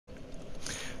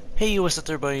Hey, what's up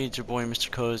everybody, it's your boy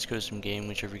Mr. Codes, Custom Game,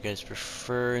 whichever you guys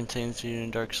prefer, and today's video in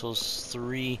Dark Souls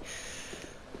 3.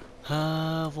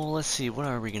 Well, let's see, what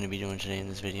are we going to be doing today in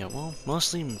this video? Well,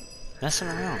 mostly messing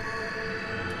around.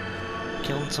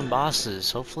 Killing some bosses.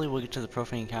 Hopefully we'll get to the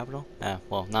Profane Capital.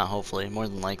 Well, not hopefully, more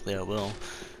than likely I will.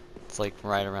 It's like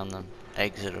right around the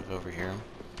exit of over here.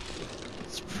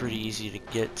 It's pretty easy to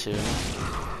get to.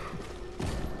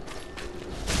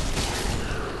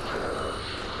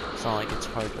 It's not like it's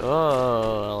hard.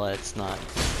 Oh, let's not.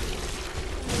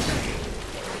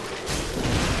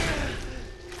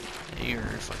 You're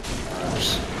fucking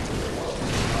gross.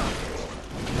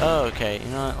 Oh, okay, you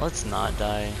know what? Let's not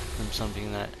die from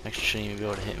something that actually shouldn't even be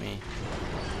able to hit me.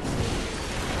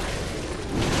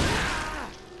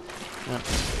 No.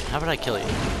 How about I kill you?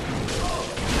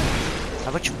 How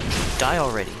about you die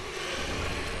already?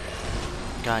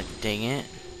 God dang it.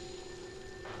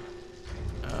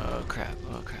 Oh crap,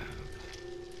 oh crap.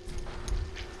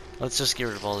 Let's just get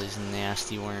rid of all these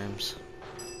nasty worms.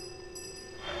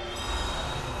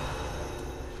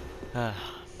 I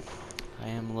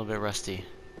am a little bit rusty.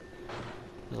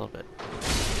 A little bit.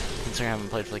 Considering I haven't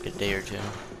played for like a day or two.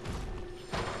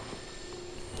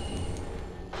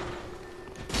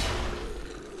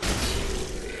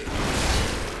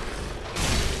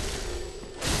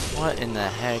 What in the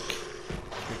heck?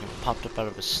 Freaking popped up out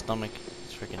of his stomach.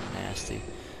 It's freaking nasty.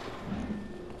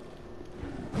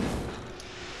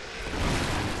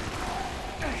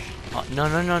 Oh, no,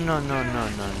 no, no, no, no, no,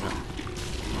 no, no.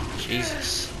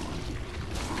 Jesus.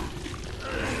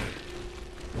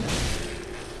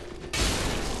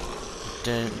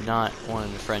 Did not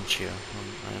want to French you.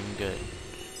 I'm good.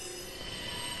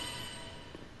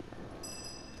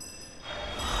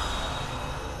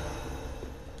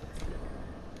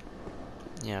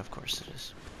 Yeah, of course it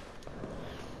is.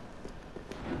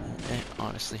 It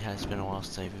honestly has been a while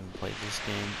since I've even played this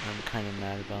game. I'm kind of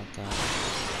mad about that.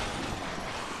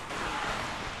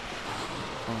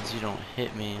 As long as you don't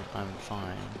hit me, I'm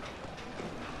fine.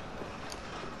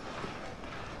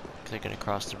 Cause I gotta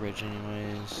cross the bridge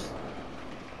anyways.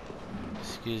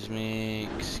 Excuse me,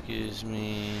 excuse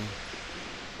me.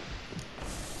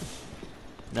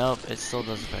 Nope, it still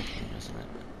does affect me, doesn't it?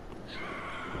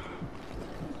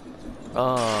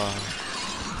 Oh.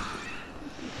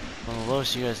 Well, the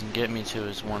lowest you guys can get me to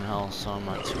is 1 health, so I'm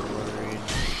not too worried.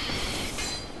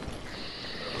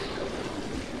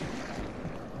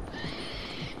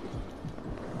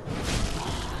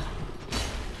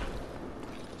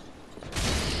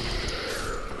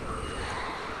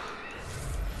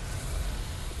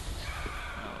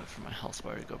 For my health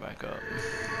bar to go back up.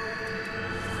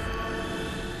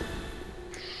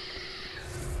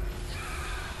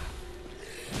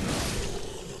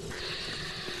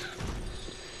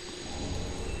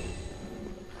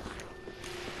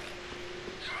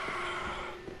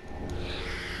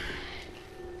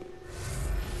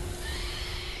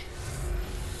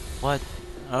 What?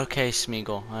 Okay,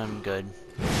 Smeagol, I'm good.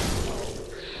 Yeah,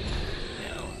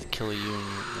 I'll kill you in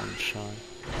one shot.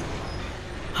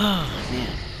 Oh,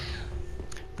 man.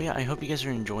 But yeah, I hope you guys are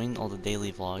enjoying all the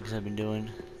daily vlogs I've been doing.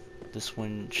 This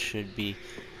one should be,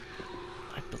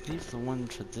 I believe the one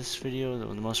for this video, the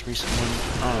most recent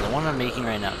one. I don't know, the one I'm making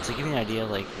right now. To give you an idea,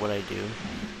 like, what I do.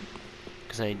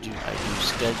 Because I do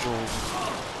schedule,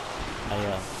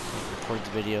 I record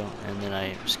the video, and then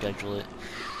I schedule it.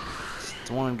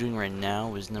 The one I'm doing right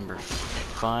now is number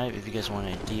 5, if you guys want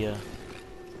an idea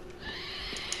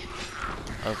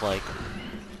of like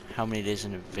how many days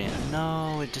in advance.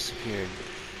 No, it disappeared.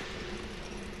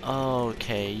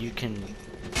 Okay, you can,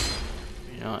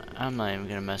 you know, I'm not even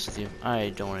gonna mess with you. I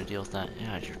don't want to deal with that.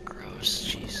 God, you're gross.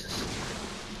 Jesus.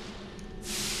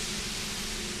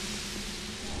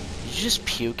 Did you just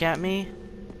puke at me?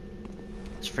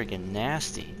 It's freaking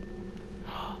nasty.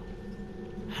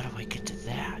 How do I get to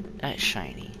that? That's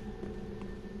shiny.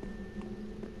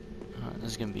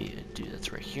 This is gonna be a dude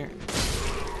that's right here.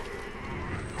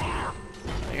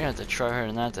 You're gonna have to try harder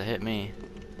than that to hit me.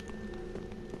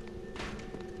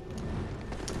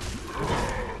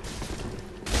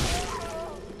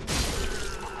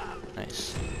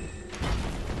 Nice.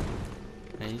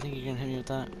 Hey, you think you can hit me with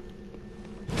that?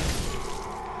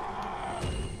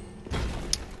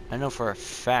 I know for a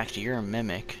fact you're a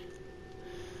mimic.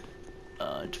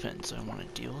 It depends. I want to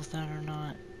deal with that or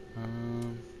not.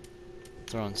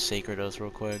 Throw on Sacred Oath real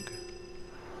quick.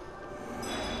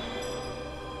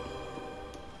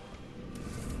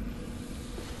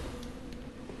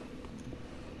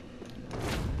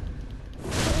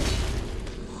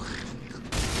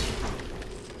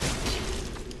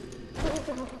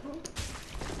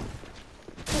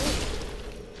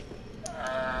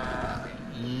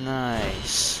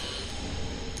 Nice.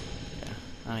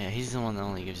 Oh yeah, he's the one that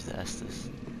only gives you the Estus.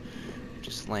 Which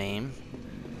is lame.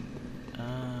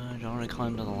 Don't want to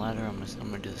climb down the ladder. I'm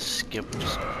gonna do the skip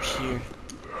just over here.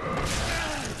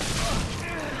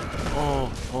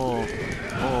 Oh, oh,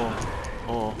 oh,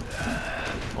 oh,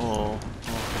 oh,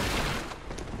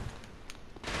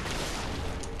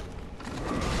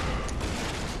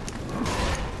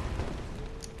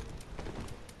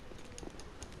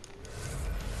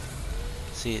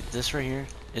 See, this right here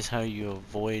is how you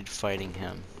avoid fighting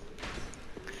him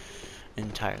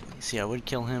entirely. See, I would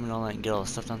kill him and all that and get all the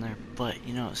stuff down there, but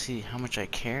you know, see how much I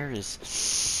care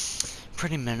is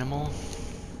pretty minimal,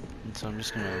 and so I'm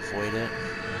just gonna avoid it.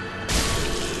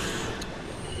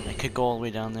 I could go all the way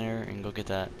down there and go get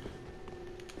that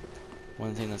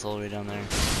one thing that's all the way down there,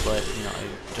 but you know, I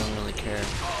don't really care.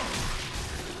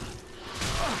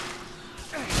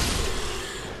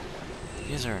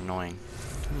 These are annoying.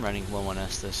 I'm running low on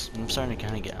Estus. I'm starting to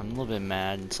kind of I'm a little bit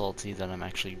mad and salty that I'm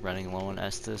actually running low on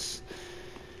Estus.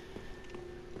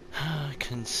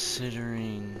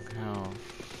 Considering how...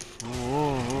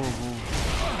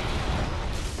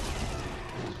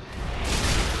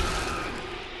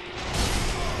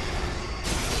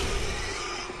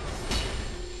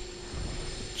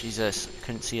 Jesus, I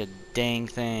couldn't see a dang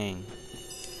thing.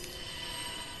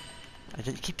 I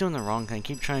did keep doing the wrong thing. I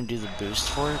keep trying to do the boost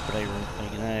for it, but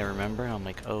then I remember, I'm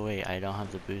like, oh wait, I don't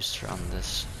have the boost on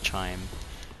this chime.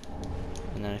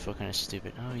 And then I feel kind of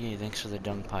stupid. Oh yay, thanks for the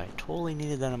dung pie. Totally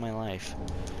needed that in my life.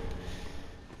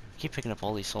 I keep picking up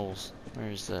all these souls.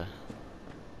 Where's the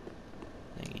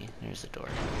thingy? There's the door.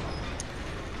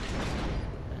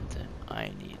 And then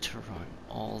I need to run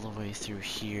all the way through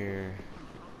here.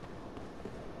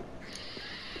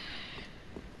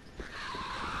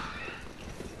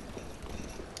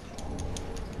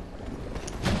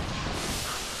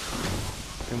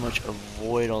 Pretty much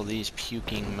avoid all these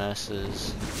puking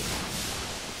messes.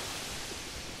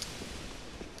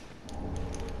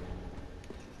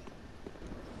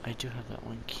 I do have that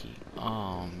one key.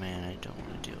 Oh man, I don't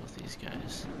want to deal with these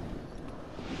guys.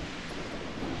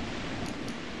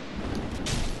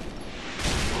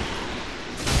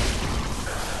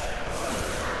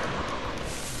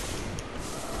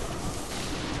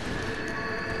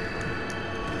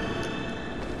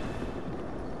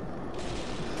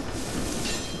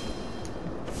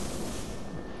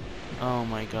 Oh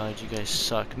my god, you guys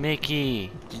suck.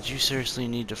 Mickey! Did you seriously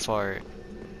need to fart?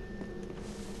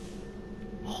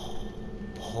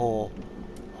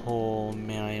 Oh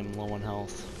man, I am low on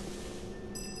health.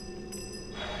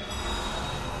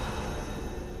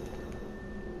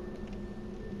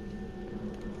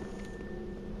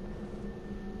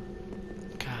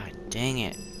 God dang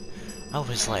it. I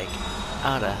was like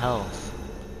out of health.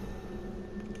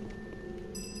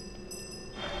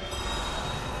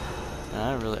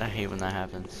 I hate when that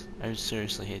happens. I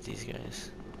seriously hate these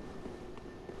guys.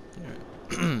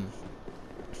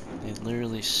 They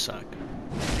literally suck.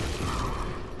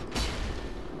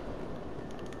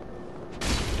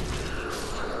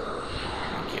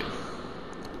 Thank you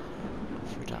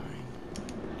for dying.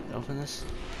 Can I open this?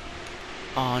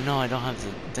 Oh no, I don't have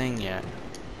the thing yet.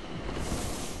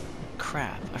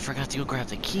 Crap, I forgot to go grab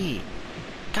the key.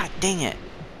 God dang it.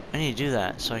 I need to do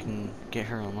that so I can get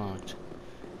her unlocked.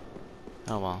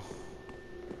 Oh well.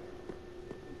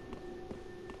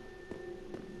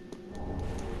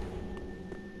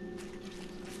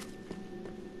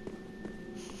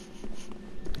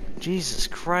 Jesus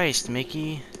Christ,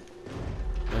 Mickey.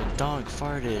 The dog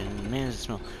farted and man does it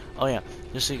smell. Oh yeah,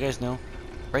 just so you guys know,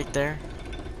 right there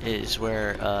is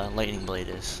where Lightning Blade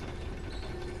is.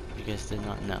 If you guys did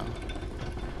not know.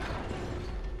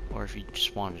 Or if you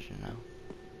just wanted to know.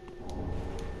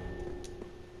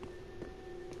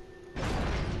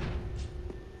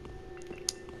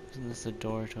 Isn't this the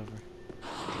door to over?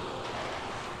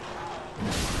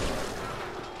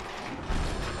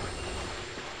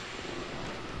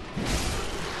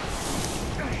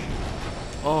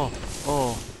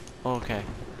 Oh, okay.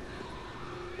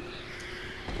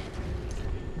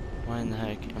 Why in the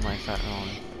heck am I fat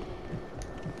rolling?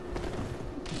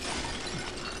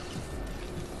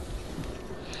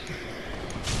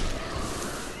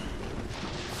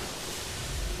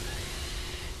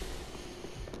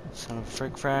 Son of a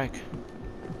frick frack.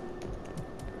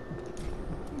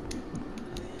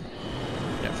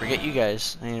 Yeah, forget you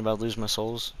guys. I ain't about to lose my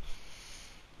souls.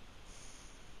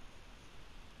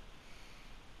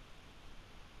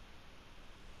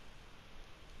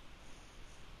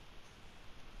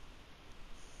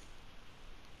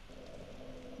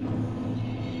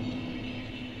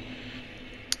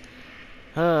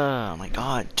 Oh my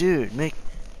god, dude,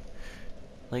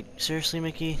 like, seriously,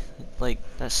 Mickey? Like,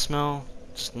 that smell,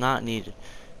 just not needed.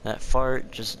 That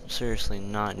fart just seriously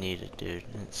not needed, dude.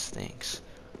 It stinks.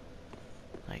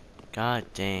 Like, god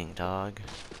dang, dog.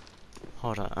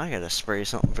 Hold on, I gotta spray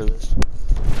something for this.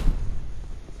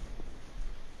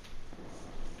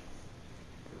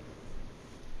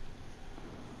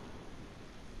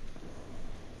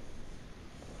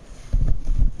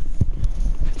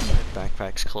 My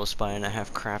backpack's close by and I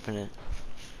have crap in it.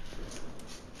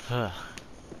 Huh.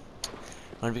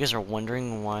 When you guys are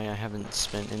wondering why I haven't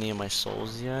spent any of my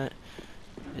souls yet,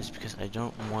 is because I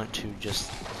don't want to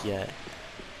just yet.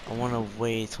 I want to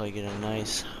wait till I get a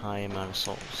nice high amount of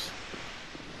souls.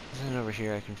 Isn't it over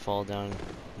here I can fall down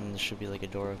and there should be like a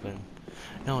door open?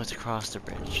 No, it's across the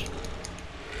bridge.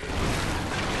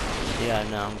 Yeah,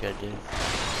 no, I'm good, dude.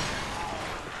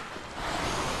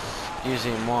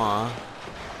 Excusez-moi.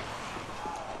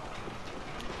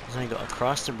 Then I go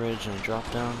across the bridge and I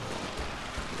drop down.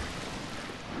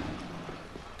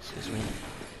 Excuse me.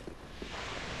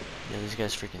 Yeah, these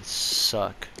guys freaking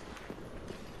suck.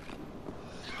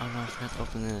 Oh no, I forgot to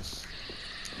open this.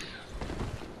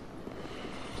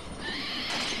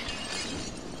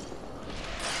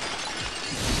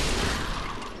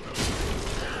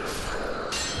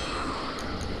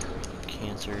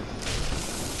 Cancer.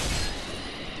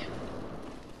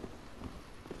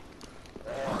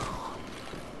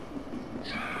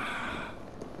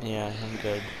 Yeah, I'm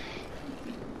good.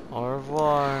 Au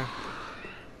revoir.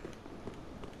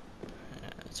 Yeah,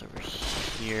 it's over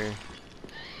here.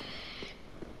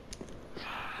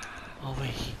 Oh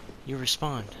wait, you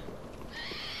respawned.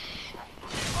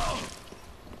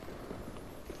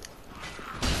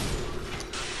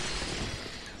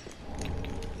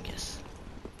 Guess.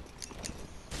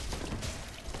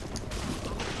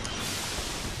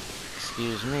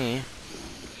 Excuse me.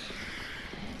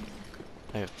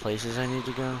 I have places I need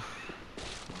to go.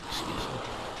 Excuse me.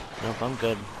 Nope, I'm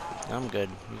good. I'm good.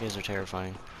 You guys are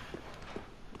terrifying.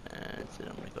 And then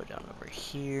I'm gonna go down over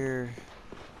here.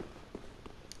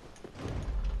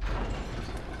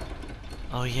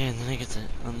 Oh yeah, and then I get to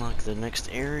unlock the next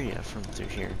area from through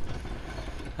here.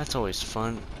 That's always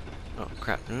fun. Oh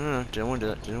crap! No, no, no! Didn't want to do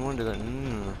that. Didn't want to do that. No,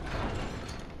 no, no.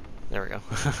 There we go.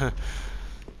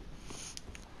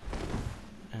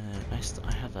 And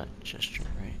I have that gesture,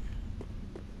 right?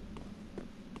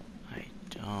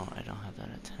 I don't have that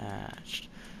attached.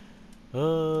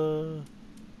 Oh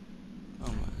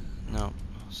no!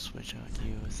 I'll switch out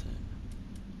you with it.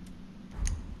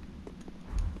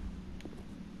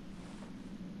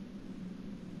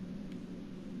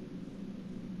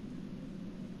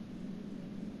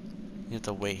 You have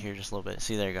to wait here just a little bit.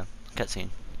 See, there you go. Cutscene.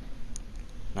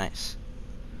 Nice.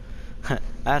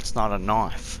 That's not a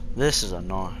knife. This is a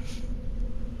knife.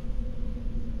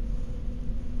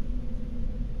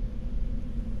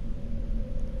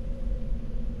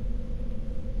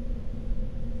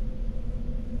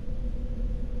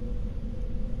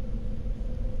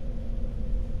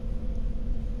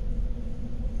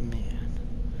 Man.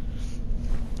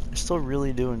 I still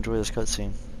really do enjoy this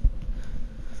cutscene.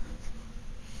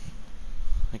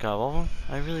 Like out of all of them,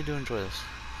 I really do enjoy this.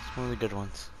 It's one of the good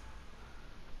ones.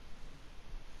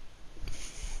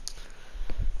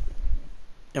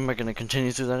 Am I gonna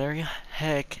continue through that area?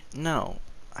 Heck no.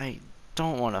 I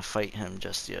don't want to fight him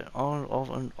just yet.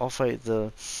 I'll fight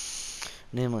the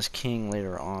Nameless King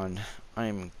later on.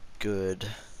 I'm good.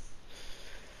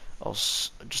 I'll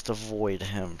just avoid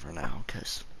him for now,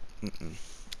 cause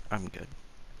I'm good.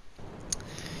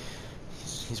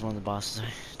 He's one of the bosses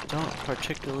I don't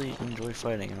particularly enjoy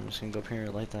fighting. I'm just gonna go up here,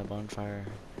 light that bonfire,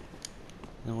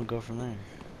 then we'll go from there.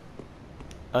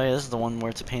 Oh yeah, this is the one where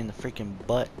it's a pain in the freaking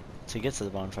butt to get to the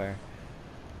bonfire.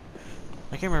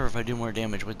 I can't remember if I do more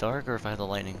damage with dark or if I have the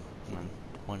lightning on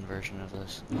one version of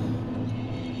this.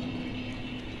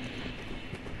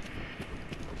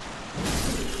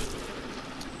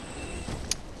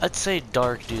 I'd say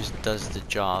dark does the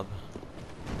job.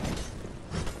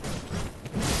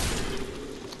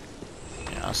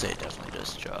 I'll say it definitely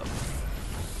does the job.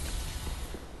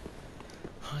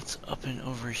 What's up and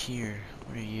over here?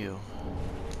 What are you?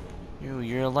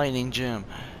 You're a lightning gem.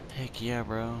 Heck yeah,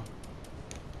 bro.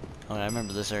 Oh, I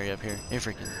remember this area up here. It's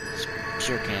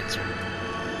pure cancer.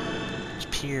 It's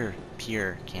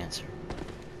pure cancer.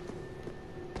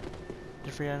 Are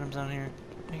there free items down here?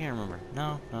 I can't remember.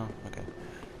 No? No? Okay.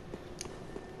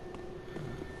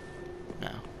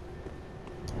 No.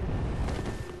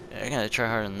 I gotta try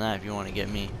harder than that if you want to get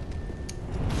me.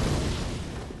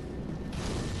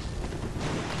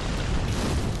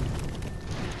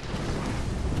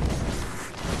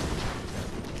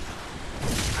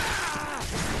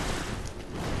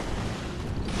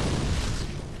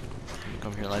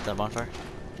 Come here, light that bonfire.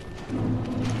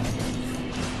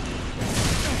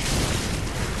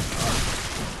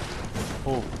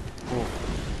 Oh, oh.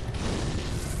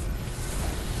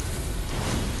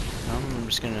 I'm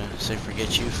just gonna say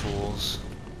forget you fools.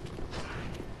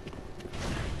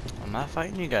 I'm not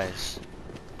fighting you guys.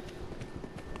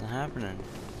 Not happening.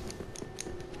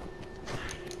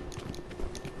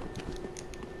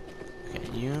 Okay,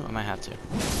 you, I might have to.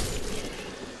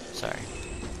 Sorry.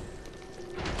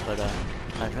 But,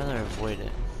 I'd rather avoid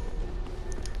it.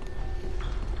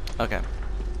 Okay.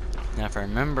 Now, if I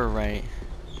remember right,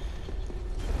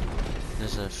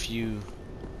 there's a few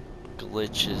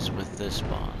glitches with this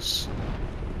boss.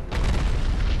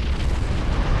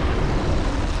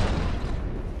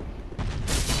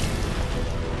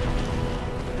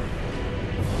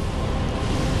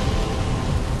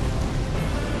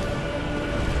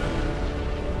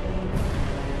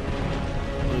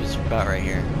 It's about right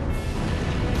here.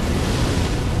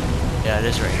 Yeah, it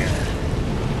is right here.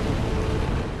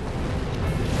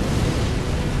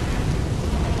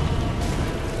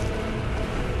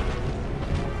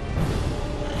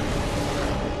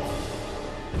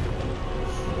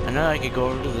 I know I could go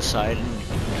over to the side and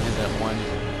do that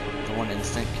the one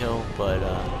instant kill, but I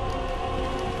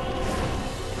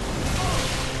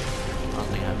don't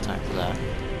think I have time for that.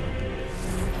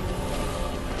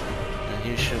 And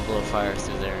he should blow fire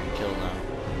through there and kill them.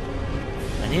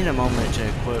 I need a moment to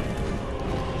equip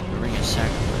the Ring of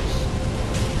Sacrifice.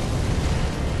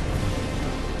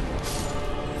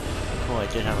 Cool, I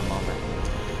did have a moment.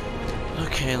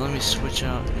 Okay, let me switch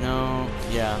out. No,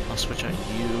 yeah, I'll switch out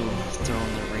you, throw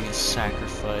in the Ring of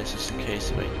Sacrifice just in case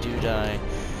if I do die.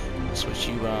 I'll switch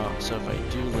you out, so if I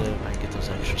do live, I get those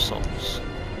extra souls.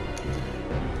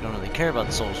 I don't really care about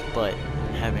the souls, but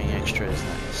having extra is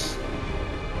nice.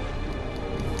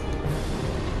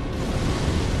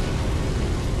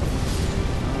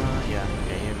 Yeah,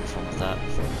 okay, you have your fun with that.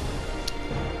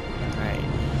 Alright.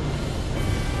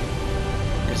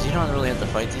 Because you don't really have to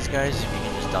fight these guys if you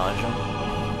can just dodge them.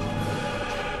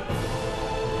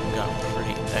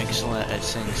 Excellent at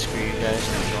saying screw you guys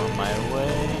and I'm going my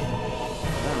way. I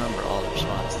don't remember all their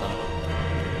spots though.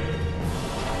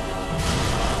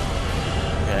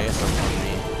 Okay, I guess that's on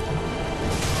me.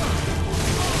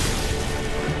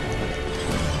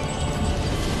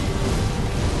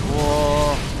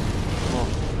 Whoa! Whoa.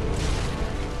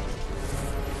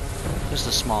 Just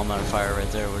a small amount of fire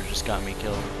right there would just got me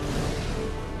killed.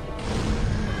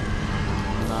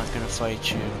 I'm not gonna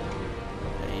fight you.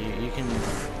 You can...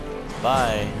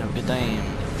 Bye. Have a good time.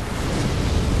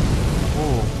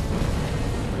 Ooh.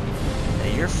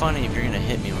 Hey, you're funny if you're gonna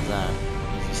hit me with that.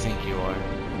 If you think you are.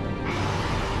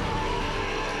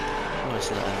 Oh, I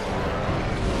see that enemy there.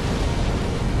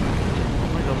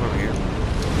 I'm gonna go over here. I'm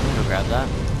gonna go grab that.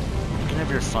 You can have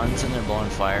your funds in there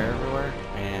blowing fire everywhere,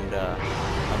 and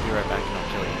I'll be right back and I'll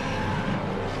kill you.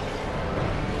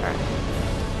 Alright.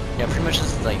 Yeah, pretty much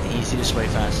this is like the easiest way,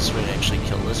 fastest way to actually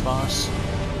kill this boss.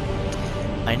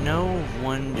 I know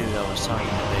one dude I was talking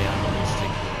to today on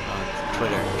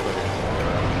Twitter,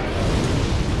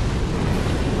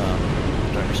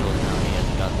 Dark Souls now, he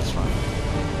hasn't got this far.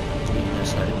 He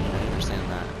just, I didn't understand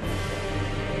that.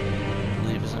 I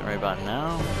believe, isn't it right about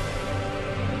now?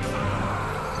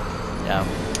 Yeah.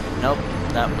 Nope,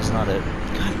 that was not it.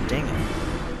 God dang it.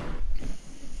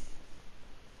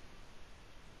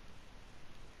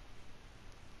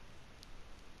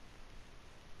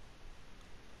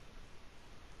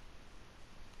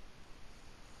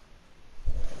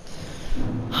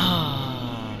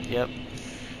 Yep.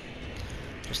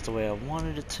 Just the way I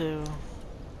wanted it to. Do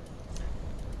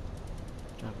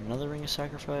I have another Ring of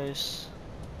Sacrifice?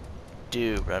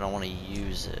 Do, but I don't want to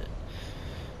use it.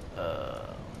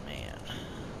 Man.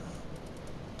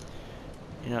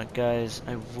 You know what, guys?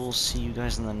 I will see you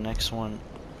guys in the next one.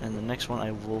 And the next one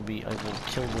I will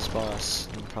kill this boss.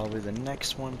 And probably the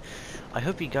next one. I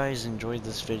hope you guys enjoyed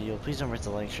this video. Please don't forget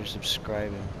to like, share,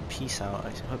 subscribe, and peace out.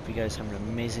 I hope you guys have an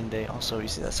amazing day. Also, you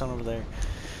see that sun over there?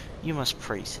 You must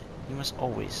praise it. You must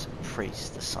always praise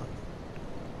the sun.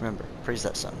 Remember, praise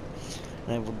that sun.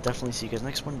 And I will definitely see you guys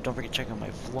next one. Don't forget to check out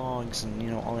my vlogs and, you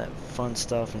know, all that fun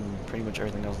stuff and pretty much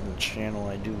everything else on the channel.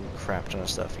 I do a crap ton of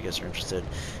stuff if you guys are interested.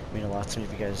 It means a lot to me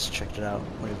if you guys checked it out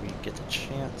whenever you get the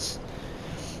chance.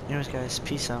 Anyways, guys,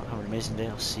 peace out. Have an amazing day.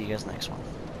 I'll see you guys next one.